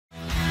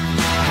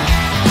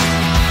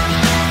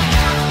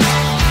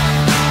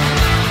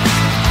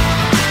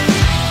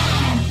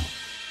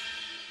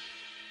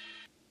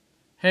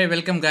Hey,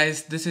 welcome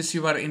guys. This is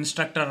your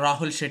instructor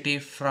Rahul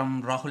Shetty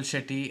from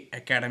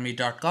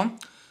rahulshettyacademy.com.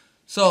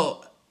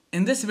 So,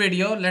 in this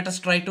video, let us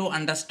try to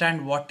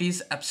understand what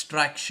is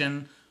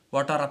abstraction,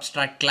 what are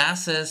abstract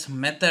classes,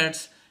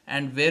 methods,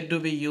 and where do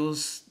we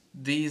use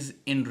these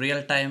in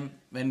real time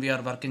when we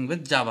are working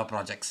with Java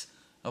projects.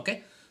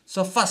 Okay.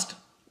 So first,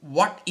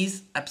 what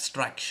is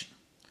abstraction?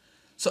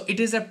 So it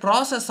is a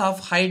process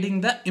of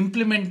hiding the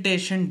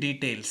implementation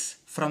details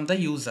from the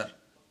user.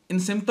 In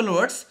simple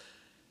words,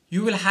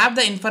 you will have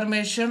the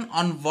information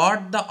on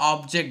what the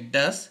object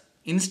does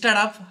instead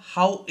of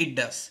how it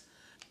does.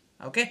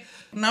 Okay.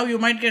 Now you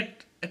might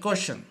get a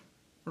question.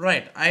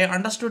 Right, I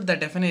understood the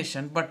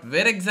definition, but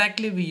where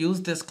exactly we use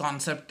this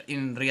concept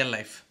in real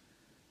life?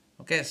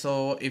 Okay,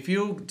 so if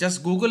you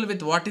just Google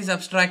with what is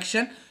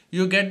abstraction,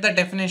 you get the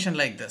definition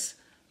like this.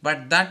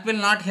 But that will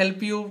not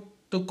help you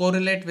to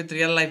correlate with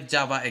real life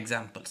Java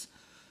examples.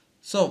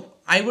 So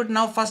I would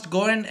now first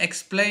go and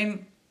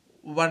explain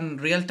one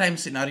real-time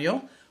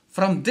scenario.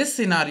 From this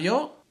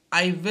scenario,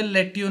 I will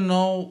let you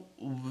know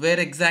where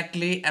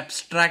exactly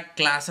abstract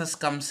classes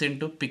comes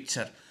into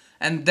picture.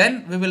 And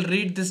then we will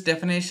read this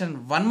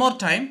definition one more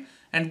time,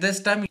 and this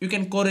time you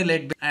can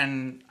correlate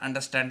and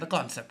understand the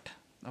concept.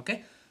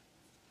 Okay.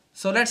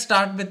 So let's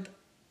start with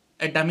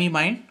a dummy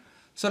mind.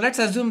 So let's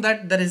assume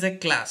that there is a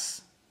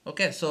class.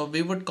 Okay, so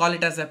we would call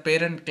it as a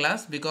parent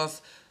class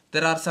because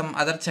there are some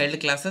other child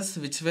classes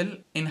which will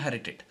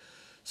inherit it.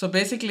 So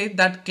basically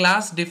that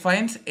class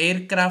defines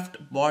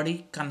aircraft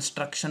body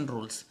construction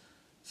rules.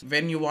 So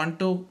when you want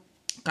to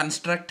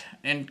construct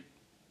and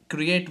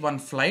create one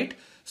flight,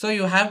 so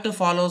you have to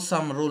follow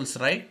some rules,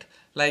 right?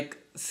 Like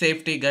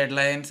safety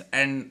guidelines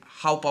and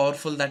how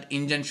powerful that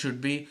engine should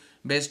be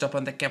based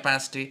upon the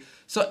capacity.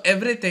 So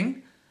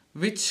everything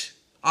which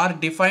are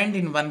defined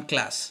in one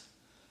class.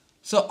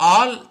 So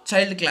all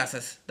child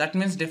classes, that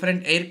means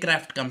different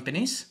aircraft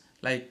companies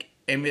like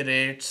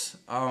Emirates,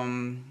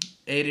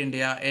 Air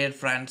India, Air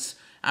France,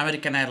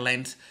 American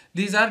Airlines.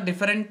 These are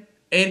different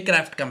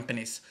aircraft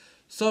companies.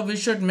 So we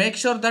should make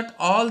sure that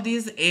all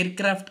these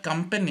aircraft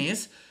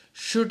companies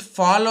should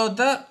follow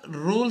the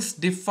rules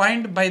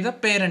defined by the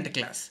parent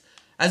class.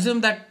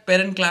 Assume that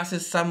parent class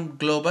is some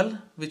global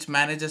which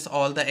manages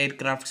all the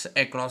aircrafts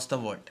across the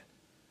world,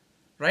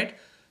 right?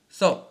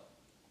 So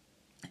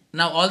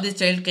now all these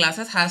child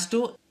classes has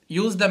to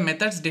use the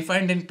methods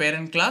defined in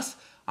parent class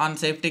on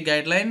safety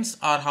guidelines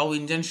or how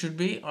engine should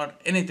be or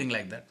anything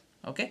like that.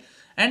 Okay,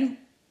 and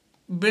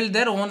build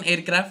their own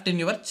aircraft in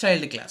your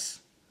child class.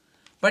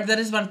 But there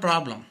is one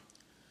problem.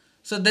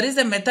 So there is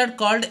a method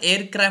called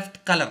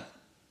aircraft color.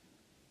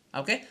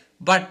 Okay,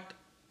 but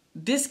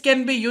this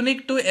can be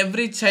unique to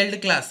every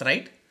child class,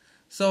 right?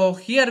 So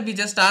here we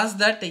just ask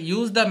that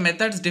use the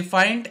methods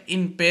defined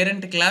in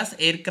parent class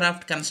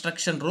aircraft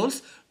construction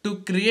rules to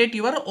create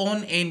your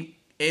own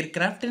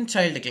aircraft in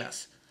child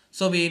class.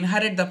 So we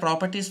inherit the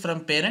properties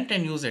from parent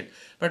and use it.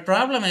 But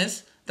problem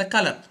is the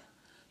color.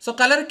 So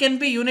color can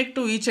be unique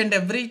to each and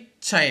every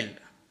child,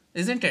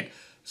 isn't it?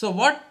 So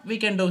what we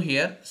can do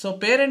here, so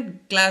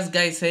parent class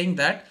guy is saying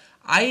that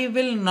I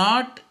will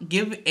not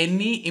give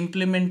any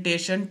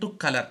implementation to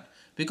color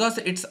because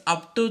it's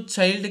up to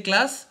child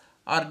class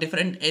or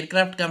different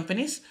aircraft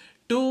companies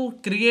to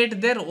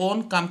create their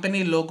own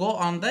company logo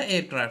on the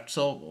aircraft.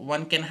 So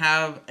one can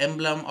have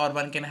emblem or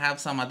one can have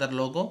some other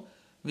logo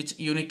which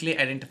uniquely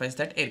identifies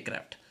that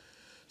aircraft.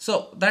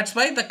 So that's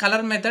why the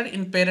color method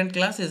in parent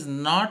class is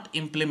not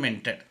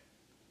implemented.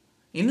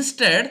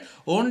 Instead,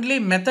 only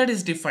method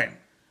is defined.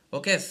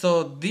 Okay,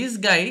 so this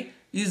guy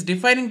is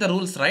defining the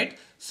rules, right?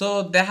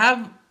 So they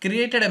have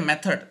created a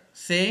method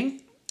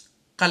saying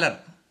color.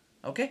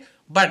 Okay,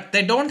 but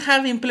they don't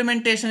have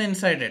implementation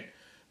inside it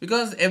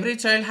because every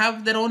child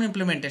have their own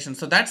implementation.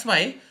 So that's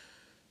why,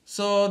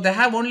 so they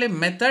have only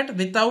method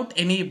without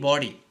any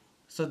body.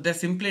 So they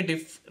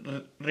simply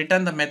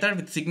return the method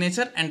with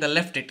signature and they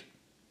left it.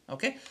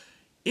 Okay,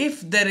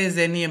 if there is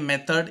any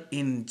method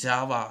in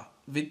Java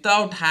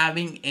without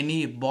having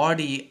any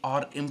body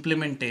or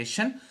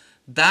implementation,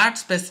 that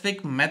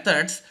specific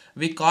methods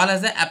we call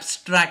as an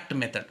abstract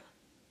method.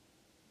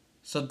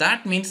 So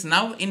that means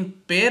now in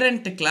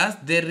parent class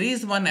there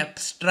is one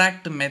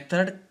abstract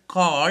method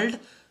called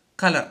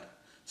color.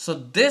 So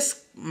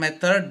this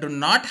method do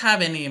not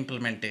have any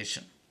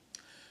implementation.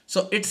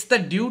 So it's the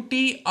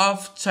duty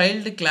of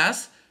child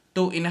class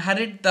to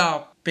inherit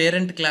the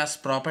parent class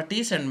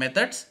properties and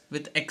methods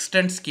with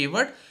extends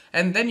keyword,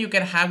 and then you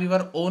can have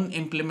your own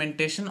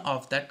implementation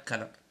of that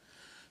color.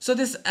 So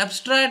this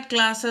abstract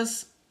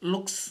classes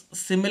looks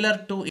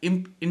similar to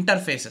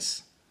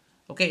interfaces.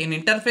 Okay, in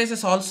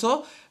interfaces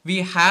also we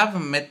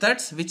have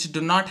methods which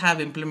do not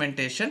have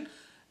implementation,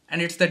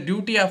 and it's the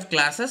duty of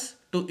classes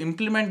to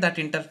implement that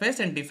interface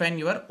and define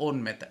your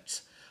own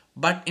methods.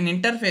 But in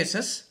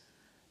interfaces,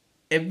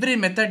 every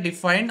method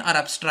defined are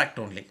abstract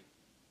only.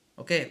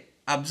 Okay,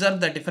 observe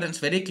the difference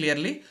very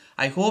clearly.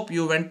 I hope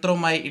you went through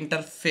my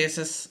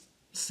interfaces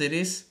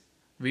series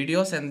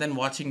videos and then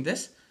watching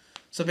this.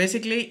 So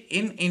basically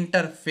in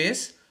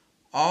interface,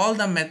 all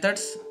the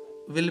methods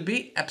will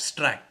be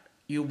abstract.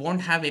 you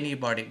won't have any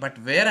body. But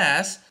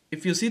whereas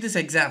if you see this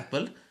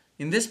example,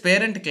 in this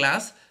parent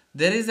class,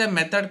 there is a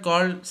method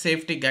called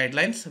safety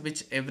guidelines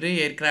which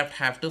every aircraft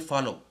have to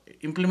follow.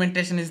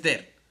 Implementation is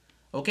there.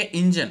 Okay,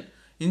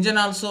 engine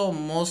also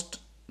most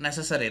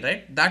necessary,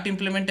 right? That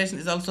implementation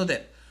is also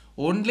there.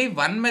 Only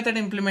one method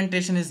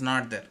implementation is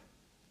not there.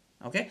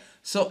 Okay,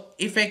 so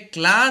if a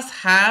class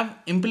have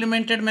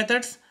implemented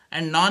methods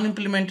and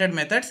non-implemented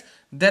methods,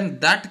 then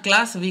that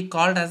class we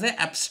called as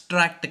a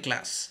abstract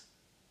class.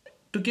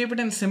 To keep it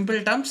in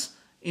simple terms,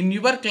 in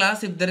your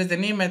class, if there is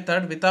any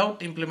method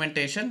without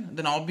implementation,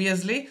 then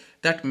obviously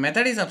that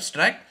method is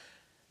abstract.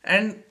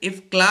 And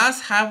if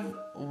class have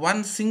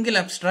one single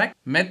abstract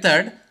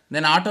method,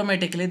 then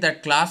automatically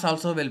that class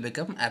also will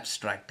become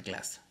abstract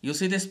class. You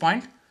see this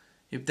point?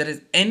 If there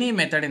is any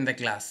method in the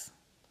class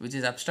which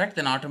is abstract,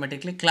 then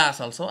automatically class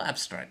also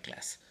abstract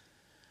class.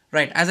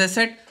 Right, as I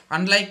said,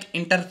 unlike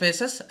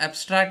interfaces,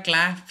 abstract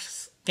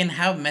class can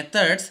have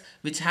methods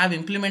which have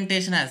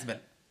implementation as well.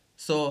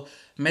 So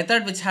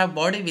method which have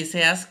body we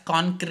say as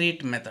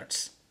concrete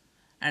methods,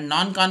 and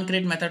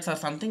non-concrete methods are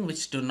something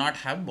which do not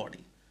have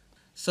body.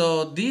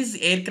 So these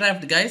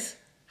aircraft guys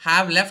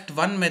have left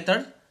one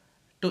method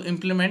to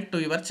implement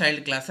to your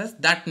child classes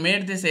that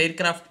made this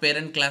aircraft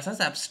parent classes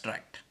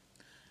abstract.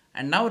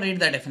 And now read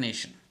the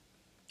definition.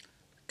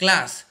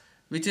 Class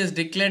which is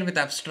declared with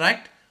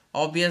abstract,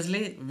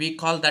 obviously we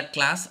call that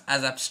class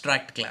as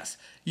abstract class.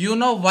 You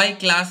know why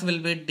class will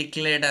be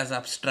declared as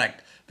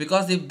abstract?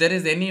 Because if there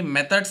is any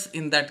methods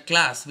in that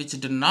class which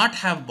do not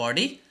have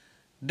body,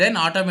 then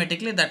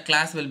automatically that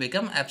class will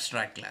become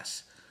abstract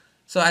class.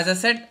 So as I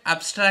said,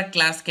 abstract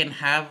class can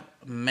have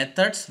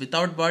methods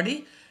without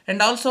body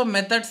and also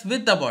methods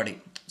with the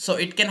body. So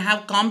it can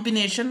have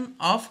combination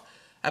of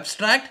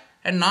abstract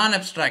and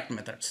non-abstract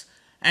methods.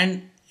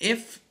 And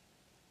if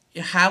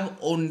you have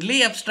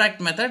only abstract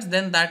methods,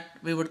 then that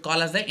we would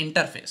call as the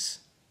interface,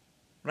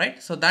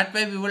 right? So that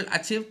way we will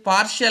achieve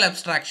partial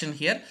abstraction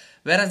here,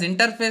 whereas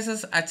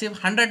interfaces achieve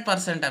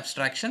 100%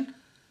 abstraction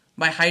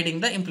by hiding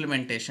the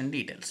implementation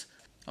details.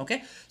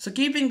 Okay, so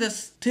keeping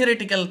this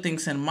theoretical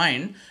things in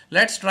mind,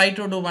 let's try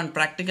to do one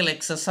practical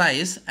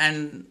exercise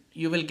and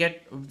you will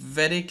get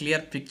very clear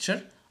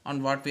picture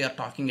on what we are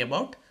talking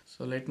about.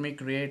 So let me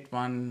create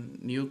one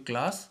new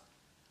class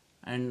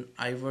and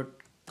I would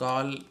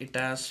call it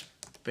as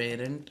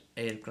parent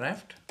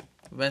aircraft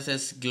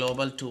versus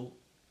global to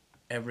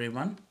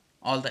everyone,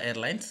 all the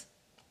airlines.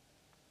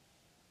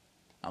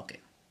 Okay,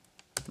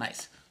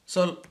 nice.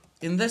 So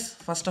in this,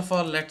 first of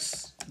all,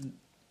 let's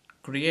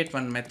create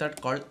one method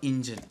called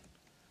engine.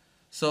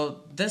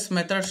 So this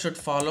method should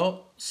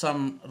follow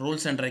some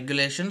rules and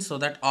regulations so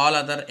that all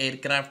other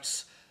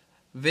aircrafts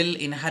will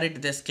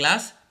inherit this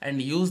class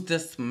and use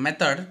this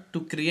method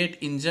to create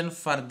engine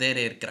for their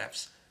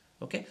aircrafts.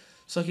 Okay,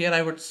 so here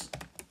I would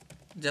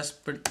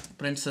just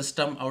print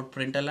system out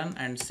println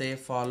and say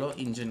follow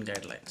engine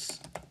guidelines.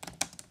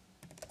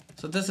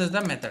 So this is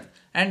the method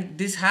and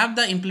these have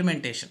the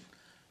implementation.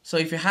 So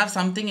if you have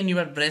something in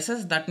your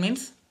braces, that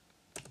means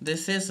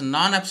this is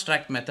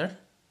non-abstract method,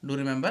 do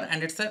remember,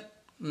 and it's a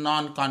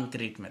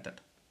non-concrete method.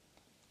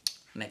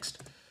 Next,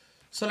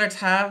 so let's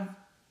have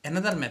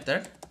another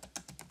method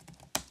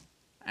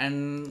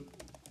and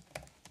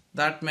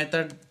that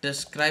method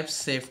describes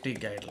safety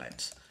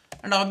guidelines.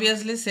 And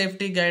obviously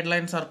safety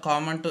guidelines are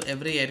common to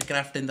every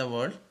aircraft in the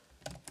world.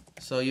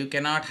 So you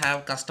cannot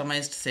have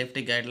customized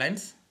safety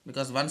guidelines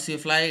because once you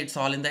fly, it's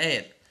all in the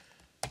air.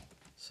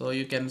 So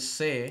you can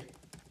say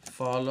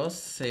follow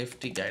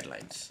safety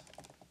guidelines.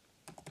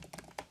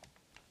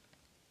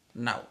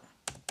 Now,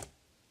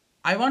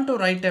 I want to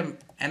write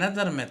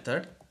another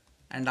method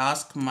and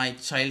ask my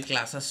child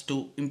classes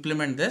to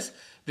implement this,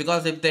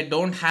 because if they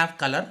don't have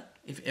color,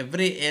 if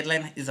every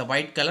airline is a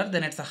white color,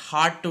 then it's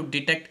hard to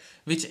detect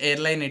which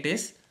airline it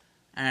is,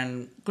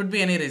 and could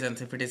be any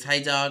reasons. If it is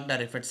hijacked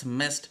or if it's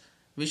missed,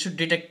 we should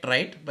detect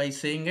right by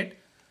seeing it.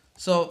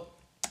 So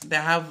they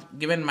have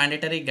given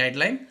mandatory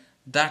guideline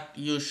that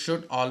you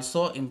should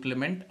also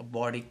implement a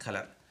body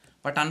color,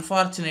 but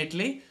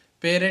unfortunately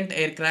parent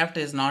aircraft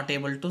is not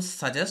able to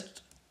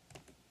suggest,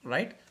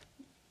 right?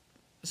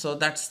 So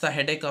that's the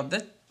headache of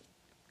the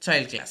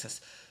child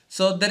classes.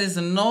 So there is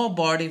no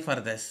body for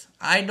this.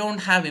 I don't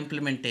have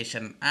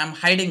implementation. I am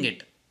hiding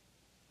it,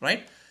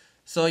 right?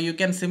 So you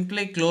can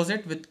simply close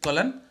it with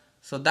colon.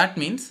 So that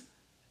means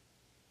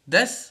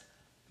this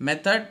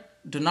method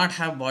do not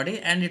have body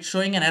and it's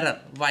showing an error.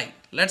 Why?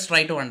 Let's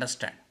try to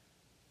understand.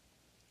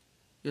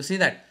 You see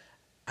that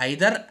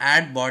either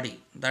add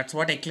body. That's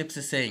what Eclipse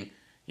is saying.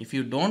 If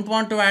you don't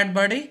want to add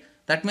body,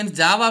 that means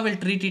Java will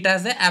treat it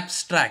as an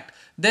abstract.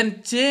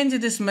 Then change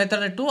this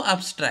method to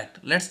abstract.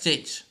 Let's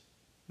change.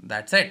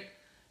 That's it.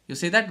 You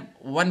see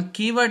that one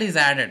keyword is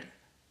added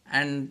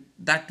and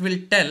that will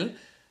tell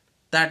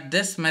that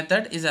this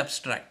method is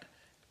abstract.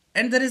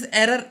 And there is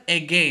error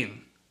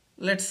again.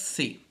 Let's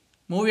see.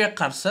 Move your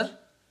cursor.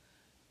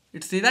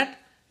 You see that?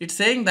 It's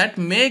saying that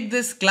make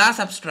this class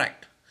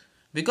abstract.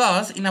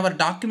 Because in our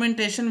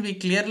documentation we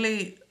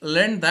clearly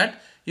learned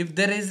that if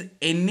there is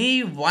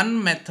any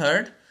one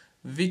method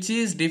which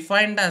is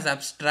defined as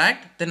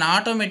abstract, then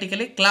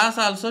automatically class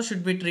also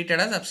should be treated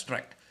as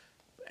abstract.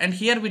 And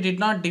here we did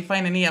not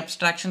define any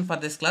abstraction for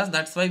this class,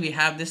 that's why we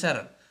have this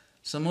error.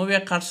 So move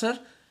your cursor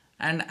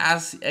and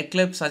as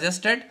Eclipse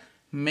suggested,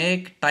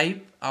 make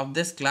type of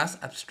this class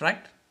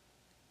abstract.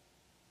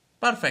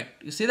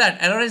 Perfect. You see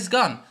that error is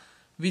gone.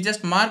 We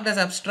just marked as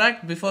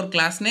abstract before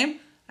class name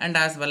and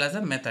as well as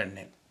a method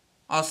name.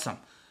 Awesome.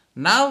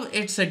 Now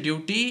it's a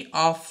duty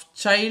of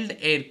child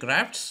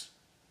aircrafts.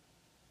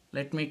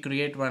 Let me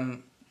create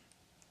one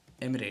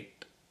Emirate.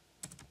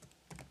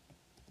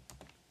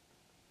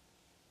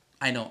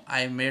 I know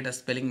I made a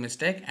spelling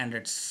mistake and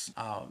it's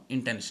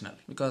intentional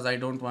because I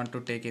don't want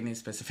to take any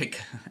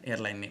specific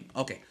airline name.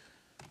 Okay.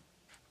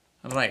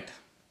 Right.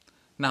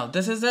 Now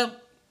this is a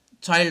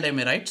child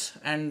Emirates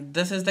and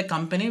this is the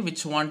company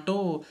which want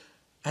to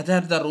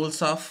adhere the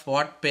rules of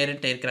what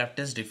parent aircraft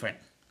is defined.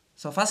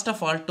 So first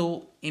of all,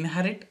 to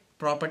inherit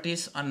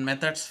properties and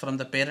methods from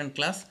the parent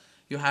class,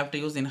 you have to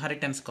use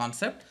inheritance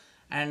concept,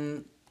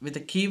 and with a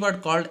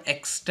keyword called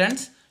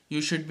extends,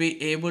 you should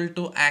be able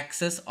to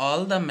access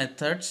all the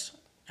methods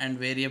and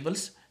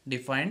variables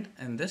defined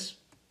in this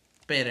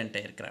parent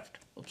aircraft.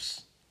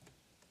 Oops.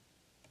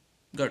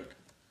 Good.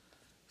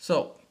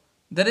 So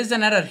there is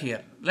an error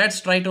here.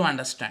 Let's try to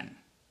understand.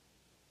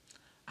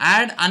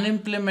 Add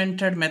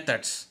unimplemented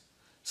methods.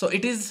 So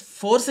it is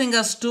forcing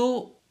us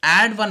to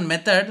add one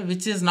method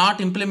which is not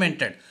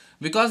implemented,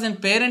 because in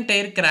parent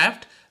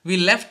aircraft we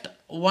left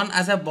one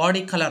as a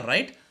body color,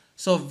 right?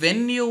 So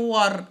when you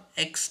are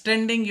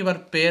extending your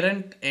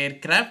parent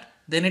aircraft,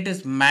 then it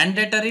is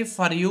mandatory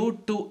for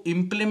you to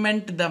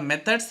implement the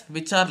methods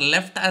which are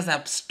left as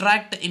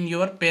abstract in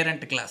your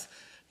parent class.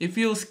 If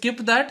you skip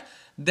that,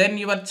 then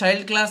your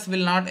child class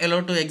will not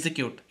allow to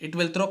execute. It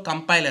will throw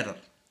compile error.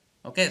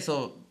 Okay,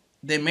 so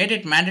they made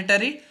it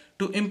mandatory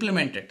to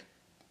implement it.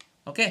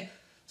 Okay,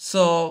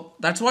 so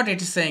that's what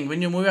it is saying.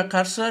 When you move your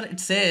cursor, it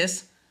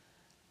says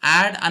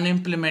add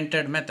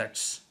unimplemented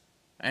methods.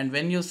 And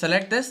when you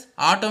select this,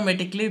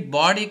 automatically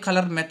body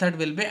color method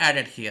will be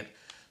added here.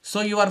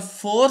 So you are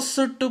forced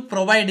to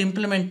provide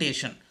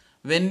implementation.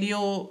 When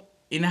you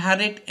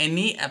inherit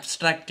any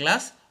abstract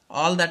class,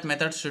 all that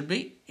methods should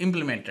be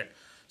implemented.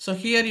 So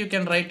here you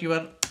can write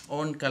your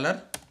own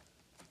color,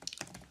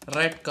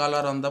 red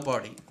color on the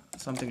body,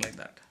 something like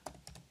that.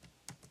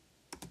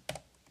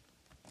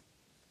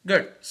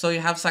 Good. So you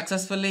have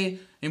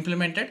successfully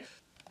implemented.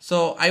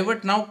 So I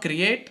would now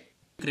create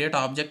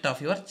object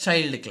of your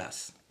child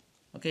class.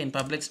 Okay, in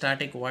public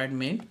static void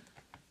main.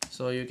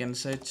 So you can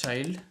say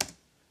child,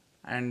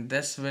 and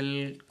this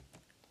will,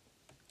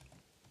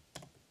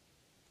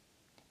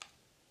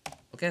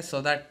 okay,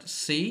 so that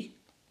C.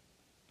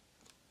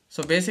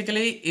 So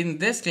basically in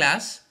this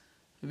class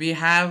we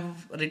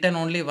have written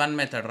only one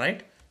method,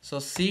 right? So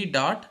C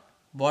dot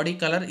body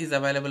color is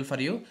available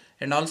for you,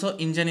 and also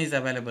engine is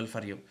available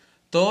for you.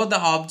 Though the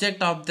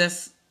object of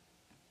this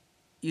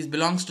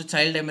belongs to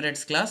child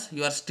Emirates class,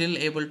 you are still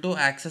able to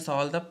access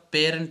all the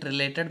parent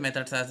related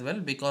methods as well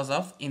because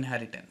of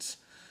inheritance.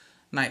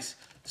 Nice.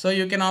 So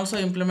you can also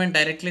implement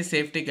directly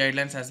safety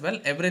guidelines as well.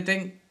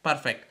 Everything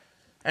perfect.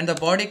 And the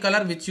body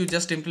color which you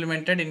just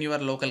implemented in your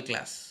local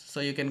class.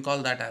 So you can call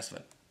that as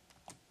well.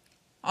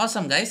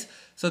 Awesome, guys.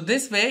 So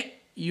this way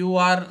you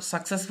are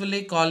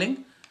successfully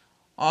calling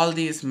all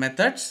these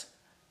methods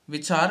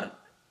which are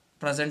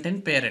present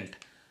in parent.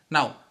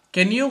 Now,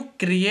 can you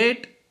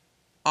create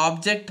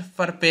object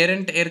for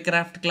parent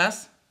aircraft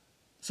class?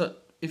 So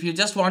if you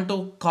just want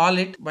to call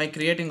it by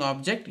creating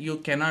object, you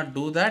cannot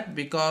do that,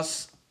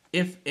 because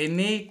if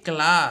any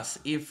class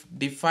if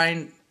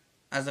defined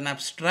as an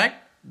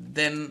abstract,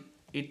 then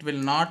it will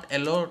not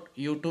allow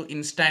you to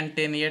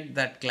instantiate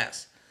that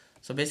class.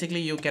 So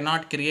basically you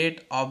cannot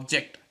create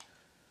object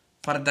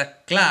for the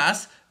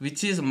class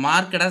which is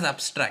marked as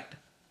abstract.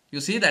 You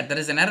see that there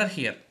is an error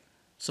here.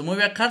 So move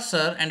your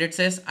cursor and it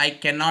says I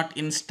cannot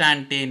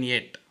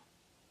instantiate.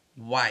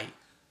 Why?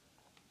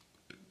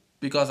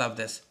 Because of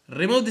this.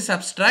 Remove this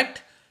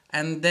abstract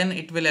and then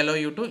it will allow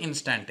you to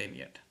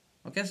instantiate.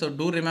 Okay, so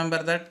do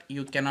remember that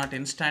you cannot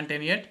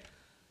instantiate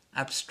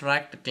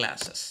abstract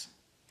classes.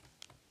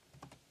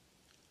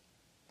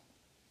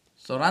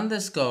 So run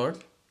this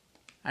code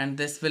and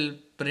this will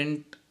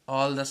print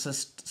all the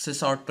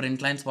sysout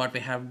print lines what we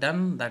have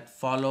done, that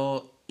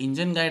follow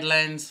engine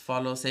guidelines,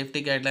 follow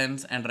safety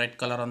guidelines, and red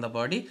color on the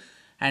body.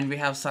 And we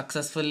have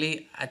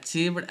successfully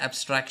achieved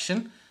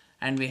abstraction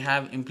and we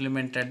have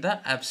implemented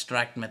the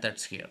abstract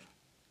methods here.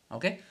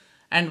 Okay,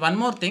 and one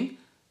more thing.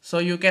 So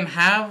you can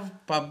have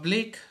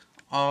public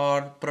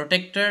or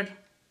protected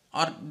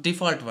or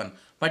default one,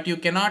 but you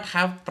cannot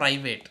have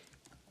private.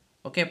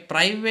 Okay,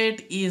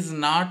 private is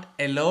not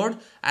allowed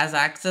as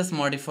access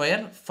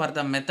modifier for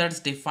the methods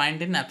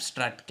defined in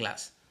abstract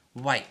class.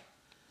 Why?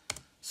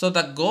 So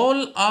the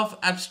goal of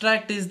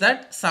abstract is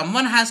that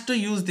someone has to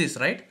use this,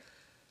 right?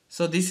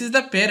 So this is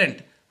the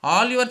parent.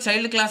 All your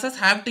child classes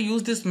have to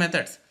use these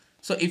methods.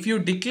 So if you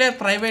declare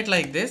private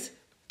like this,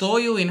 though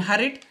you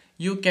inherit,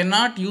 you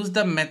cannot use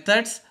the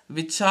methods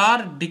which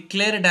are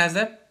declared as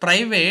a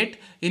private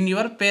in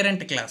your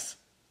parent class.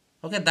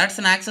 Okay, that's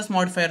an access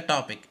modifier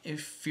topic.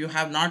 If you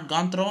have not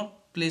gone through,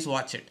 please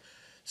watch it.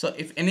 So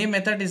if any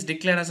method is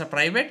declared as a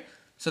private,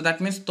 so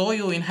that means though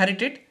you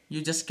inherit it,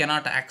 you just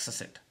cannot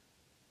access it.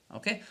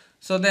 Okay,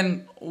 so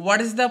then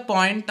what is the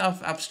point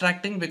of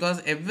abstracting?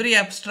 Because every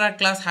abstract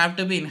class have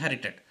to be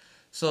inherited.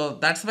 So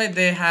that's why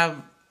they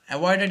have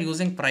avoided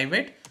using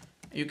private.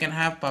 You can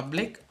have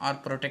public or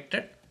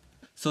protected.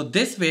 So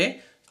this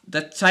way,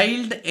 the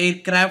child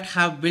aircraft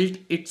have built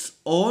its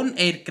own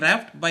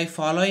aircraft by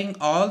following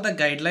all the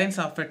guidelines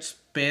of its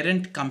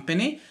parent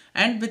company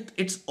and with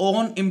its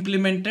own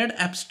implemented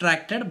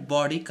abstracted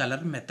body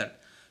color method.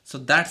 So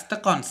that's the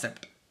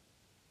concept.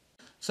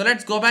 So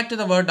let's go back to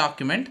the Word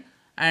document,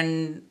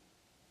 and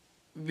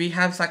we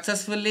have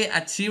successfully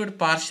achieved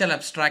partial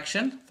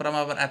abstraction from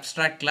our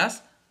abstract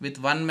class with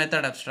one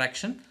method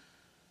abstraction.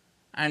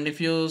 And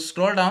if you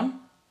scroll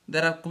down,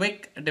 there are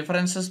quick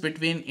differences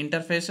between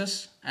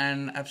interfaces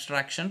and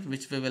abstraction,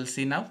 which we will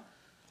see now.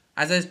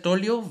 As I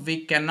told you,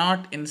 we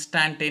cannot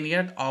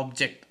instantiate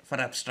object for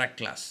abstract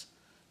class.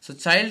 So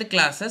child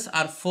classes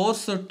are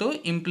forced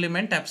to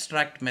implement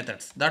abstract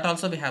methods. That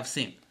also we have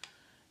seen.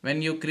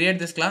 When you create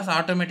this class,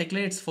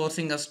 automatically it's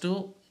forcing us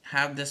to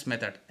have this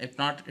method. If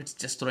not, it's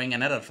just throwing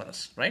an error for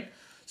us, right?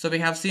 So we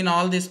have seen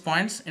all these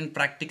points in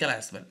practical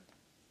as well.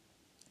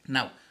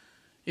 Now,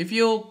 if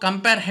you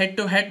compare head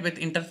to head with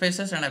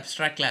interfaces and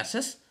abstract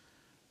classes,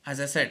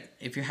 as I said,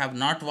 if you have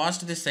not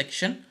watched this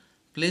section,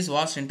 please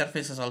watch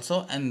interfaces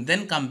also and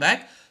then come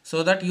back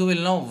so that you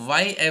will know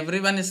why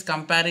everyone is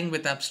comparing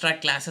with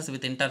abstract classes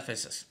with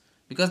interfaces.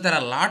 Because there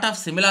are a lot of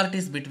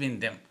similarities between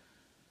them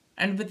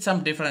and with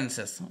some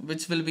differences,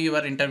 which will be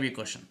your interview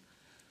question.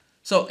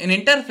 So in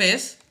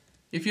interface,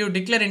 if you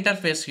declare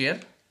interface here,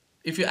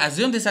 if you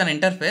assume this is an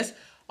interface,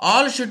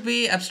 all should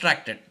be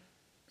abstracted.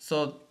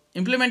 So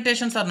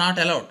implementations are not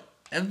allowed.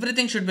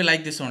 Everything should be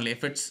like this only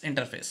if it's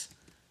interface.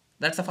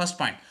 That's the first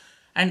point.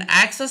 And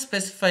access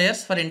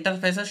specifiers for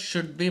interfaces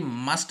should be,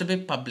 must be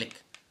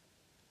public.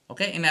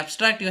 Okay, in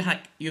abstract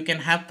you can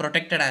have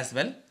protected as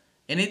well.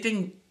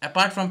 Anything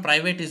apart from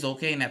private is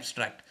okay in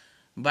abstract.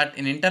 But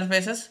in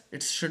interfaces,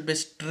 it should be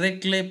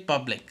strictly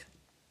public.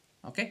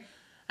 Okay,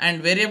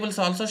 and variables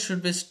also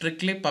should be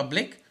strictly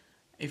public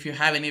if you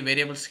have any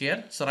variables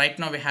here. So right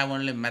now we have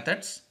only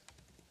methods.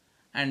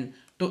 And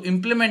to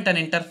implement an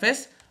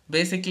interface,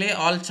 basically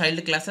all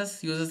child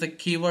classes uses a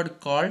keyword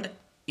called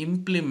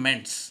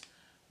implements,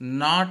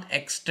 not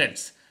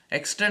extends.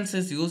 Extends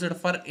is used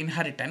for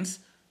inheritance,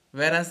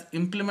 whereas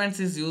implements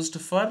is used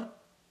for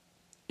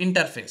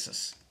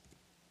interfaces,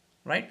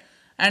 right?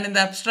 And in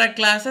the abstract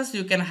classes,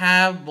 you can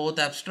have both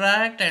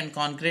abstract and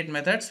concrete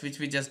methods, which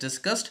we just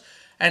discussed.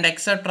 And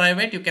except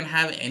private, you can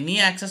have any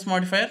access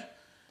modifier,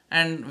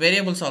 and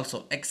variables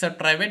also. Except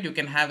private, you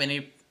can have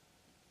any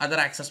other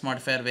access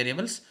modifier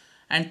variables.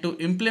 And to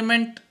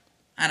implement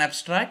an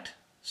abstract,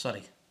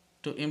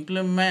 to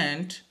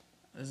implement,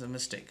 is a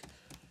mistake,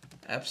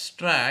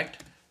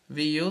 abstract,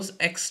 we use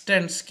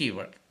extends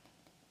keyword.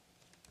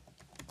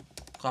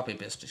 Copy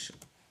paste issue.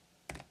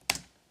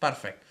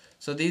 Perfect.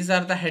 So these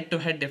are the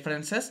head-to-head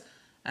differences,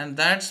 and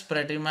that's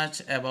pretty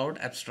much about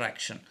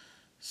abstraction.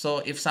 So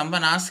if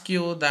someone asks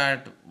you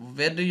that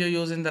where do you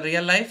use in the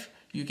real life,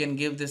 you can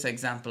give this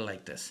example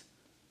like this.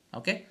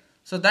 Okay.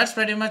 So that's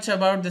pretty much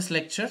about this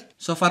lecture.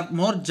 So for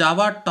more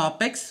Java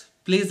topics,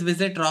 please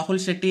visit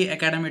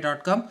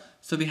rahulshettyacademy.com.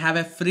 So we have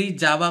a free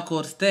Java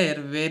course there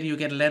where you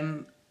can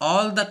learn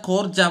all the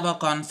core Java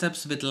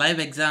concepts with live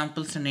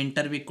examples and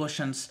interview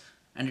questions,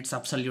 and it's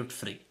absolute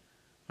free.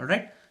 All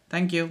right.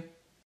 Thank you.